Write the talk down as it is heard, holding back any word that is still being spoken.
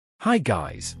Hi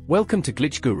guys, welcome to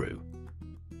Glitch Guru.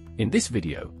 In this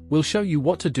video, we'll show you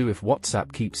what to do if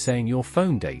WhatsApp keeps saying your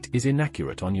phone date is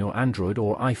inaccurate on your Android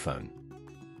or iPhone.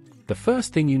 The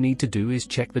first thing you need to do is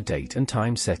check the date and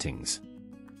time settings.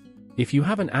 If you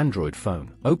have an Android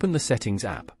phone, open the Settings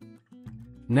app.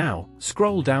 Now,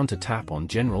 scroll down to tap on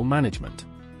General Management.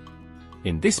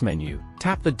 In this menu,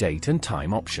 tap the Date and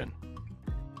Time option.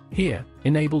 Here,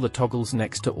 enable the toggles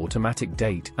next to Automatic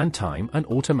Date and Time and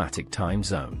Automatic Time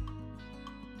Zone.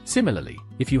 Similarly,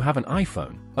 if you have an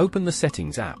iPhone, open the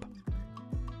Settings app.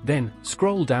 Then,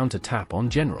 scroll down to tap on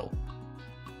General.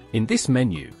 In this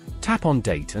menu, tap on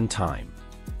Date and Time.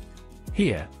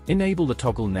 Here, enable the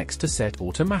toggle next to Set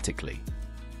Automatically.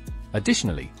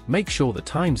 Additionally, make sure the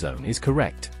time zone is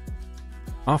correct.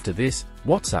 After this,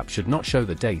 WhatsApp should not show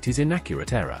the date is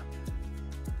inaccurate error.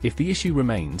 If the issue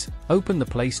remains, open the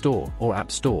Play Store or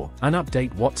App Store and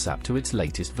update WhatsApp to its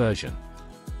latest version.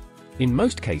 In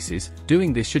most cases,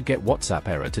 doing this should get WhatsApp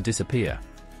error to disappear.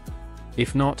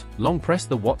 If not, long press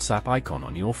the WhatsApp icon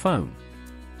on your phone.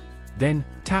 Then,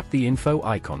 tap the info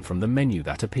icon from the menu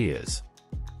that appears.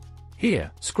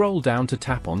 Here, scroll down to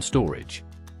tap on Storage.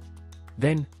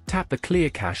 Then, tap the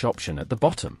Clear Cache option at the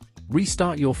bottom.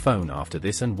 Restart your phone after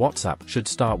this and WhatsApp should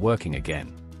start working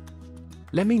again.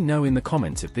 Let me know in the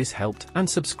comments if this helped and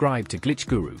subscribe to Glitch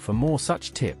Guru for more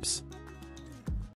such tips.